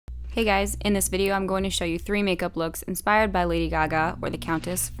Hey guys, in this video I'm going to show you 3 makeup looks inspired by Lady Gaga, or the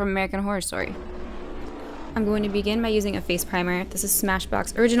Countess, from American Horror Story. I'm going to begin by using a face primer. This is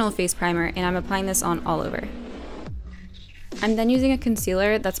Smashbox Original Face Primer, and I'm applying this on all over. I'm then using a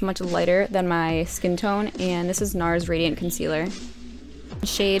concealer that's much lighter than my skin tone, and this is NARS Radiant Concealer,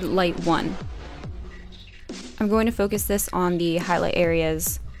 shade Light 1. I'm going to focus this on the highlight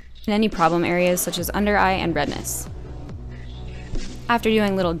areas and any problem areas such as under eye and redness. After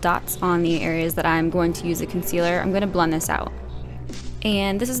doing little dots on the areas that I'm going to use the concealer, I'm going to blend this out.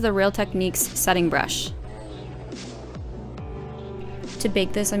 And this is the Real Techniques setting brush. To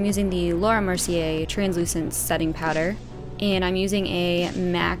bake this, I'm using the Laura Mercier translucent setting powder, and I'm using a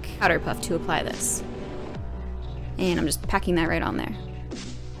MAC powder puff to apply this. And I'm just packing that right on there.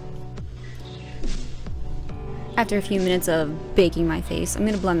 After a few minutes of baking my face, I'm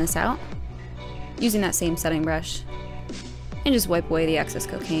going to blend this out using that same setting brush. And just wipe away the excess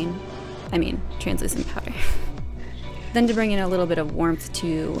translucent powder. Then to bring in a little bit of warmth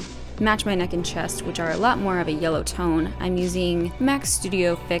to match my neck and chest, which are a lot more of a yellow tone, I'm using MAC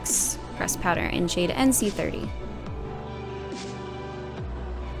Studio Fix pressed powder in shade NC30.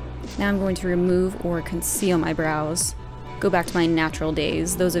 Now I'm going to remove or conceal my brows. Go back to my natural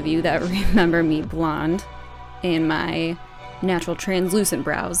days, those of you that remember me blonde and my natural translucent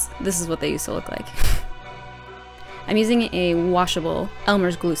brows. This is what they used to look like. I'm using a washable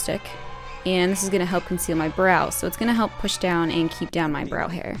Elmer's glue stick, and this is going to help conceal my brows, so it's going to help push down and keep down my brow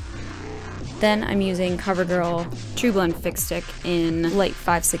hair. Then I'm using CoverGirl True Blend Fix Stick in light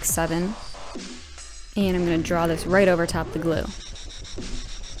 567, and I'm going to draw this right over top the glue.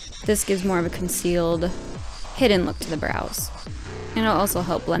 This gives more of a concealed, hidden look to the brows, and it'll also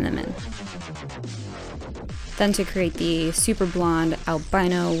help blend them in. Then to create the super blonde,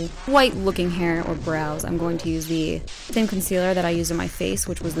 albino, white looking hair or brows, I'm going to use the same concealer that I used on my face,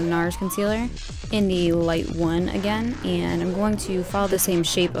 which was the NARS concealer, in the light 1 again, and I'm going to follow the same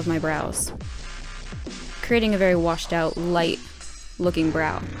shape of my brows, creating a very washed out, light looking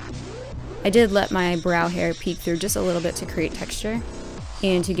brow. I did let my brow hair peek through just a little bit to create texture,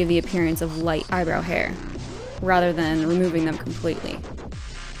 and to give the appearance of light eyebrow hair, rather than removing them completely.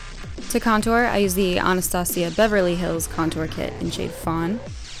 To contour, I use the Anastasia Beverly Hills Contour Kit in shade Fawn,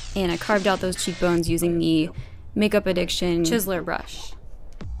 and I carved out those cheekbones using the Makeup Addiction Chiseler brush.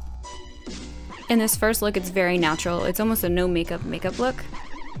 In this first look, it's very natural. It's almost a no makeup look.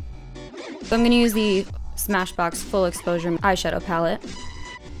 So I'm going to use the Smashbox Full Exposure eyeshadow palette.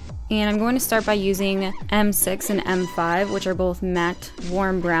 And I'm going to start by using M6 and M5, which are both matte,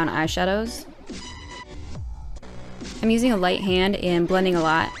 warm brown eyeshadows. I'm using a light hand and blending a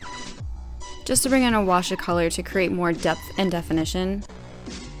lot, just to bring in a wash of color to create more depth and definition.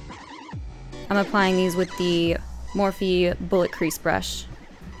 I'm applying these with the Morphe Bullet Crease brush.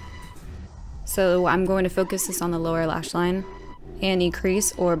 So I'm going to focus this on the lower lash line and the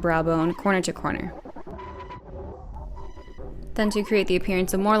crease or brow bone corner to corner. Then to create the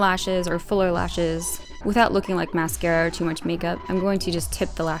appearance of more lashes or fuller lashes without looking like mascara or too much makeup, I'm going to just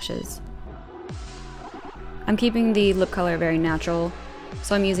tip the lashes. I'm keeping the lip color very natural,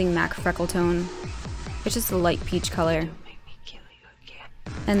 so I'm using MAC Freckle Tone, which is a light peach color.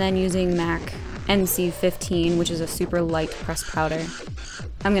 And then using MAC NC15, which is a super light pressed powder.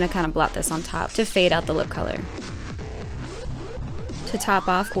 I'm going to kind of blot this on top to fade out the lip color. To top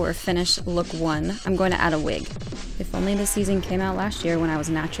off or finish look 1, I'm going to add a wig. If only this season came out last year when I was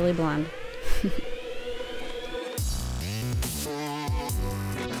naturally blonde.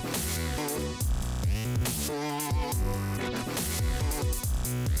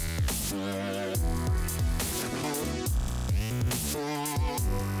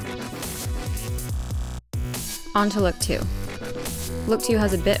 On to look 2. Look 2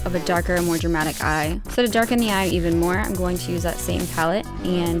 has a bit of a darker, more dramatic eye. So to darken the eye even more, I'm going to use that same palette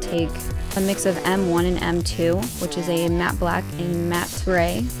and take a mix of M1 and M2, which is a matte black and matte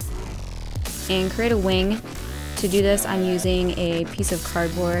gray, and create a wing. To do this, I'm using a piece of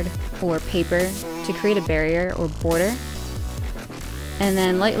cardboard or paper to create a barrier or border, and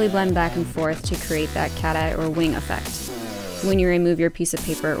then lightly blend back and forth to create that cat eye or wing effect. When you remove your piece of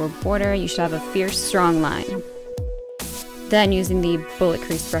paper or border, you should have a fierce, strong line. Then using the Bullet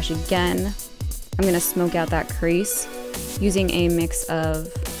Crease brush again, I'm going to smoke out that crease using a mix of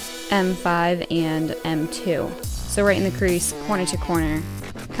M5 and M2. So right in the crease, corner to corner,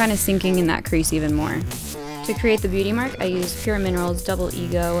 kind of sinking in that crease even more. To create the beauty mark, I use Pure Minerals Double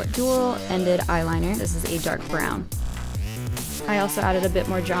Ego Dual Ended Eyeliner. This is a dark brown. I also added a bit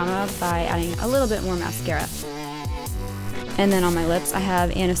more drama by adding a little bit more mascara. And then on my lips, I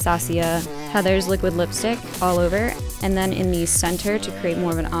have Anastasia Heather's liquid lipstick all over, And then in the center, to create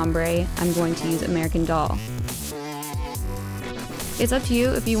more of an ombre, I'm going to use American Doll. It's up to you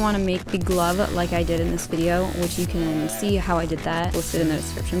if you want to make the glove like I did in this video, which you can see how I did that listed in the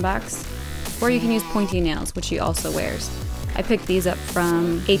description box. Or you can use pointy nails, which she also wears. I picked these up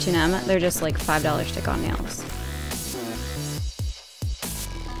from H&M. They're just like $5 stick-on nails.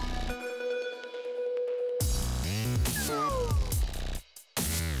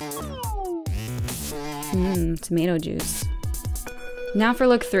 Tomato juice. Now for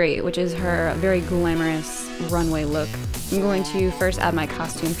look 3, which is her very glamorous runway look. I'm going to first add my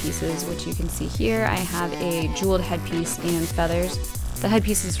costume pieces, which you can see here. I have a jeweled headpiece and feathers. The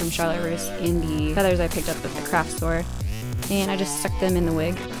headpiece is from Charlotte Russe, and the feathers I picked up at the craft store. And I just stuck them in the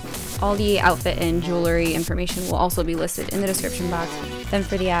wig. All the outfit and jewelry information will also be listed in the description box. Then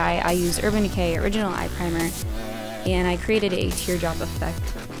for the eye, I used Urban Decay Original Eye Primer, and I created a teardrop effect.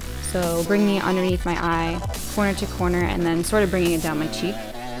 So bringing it underneath my eye, corner to corner, and then sort of bringing it down my cheek.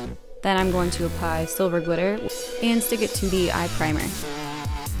 Then I'm going to apply silver glitter and stick it to the eye primer.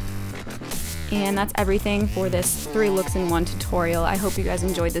 And that's everything for this 3 looks in 1 tutorial. I hope you guys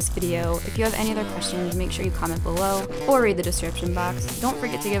enjoyed this video. If you have any other questions, make sure you comment below or read the description box. Don't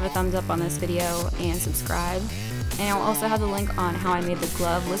forget to give a thumbs up on this video and subscribe. And I'll also have the link on how I made the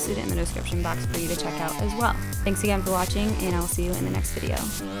glove listed in the description box for you to check out as well. Thanks again for watching, and I'll see you in the next video.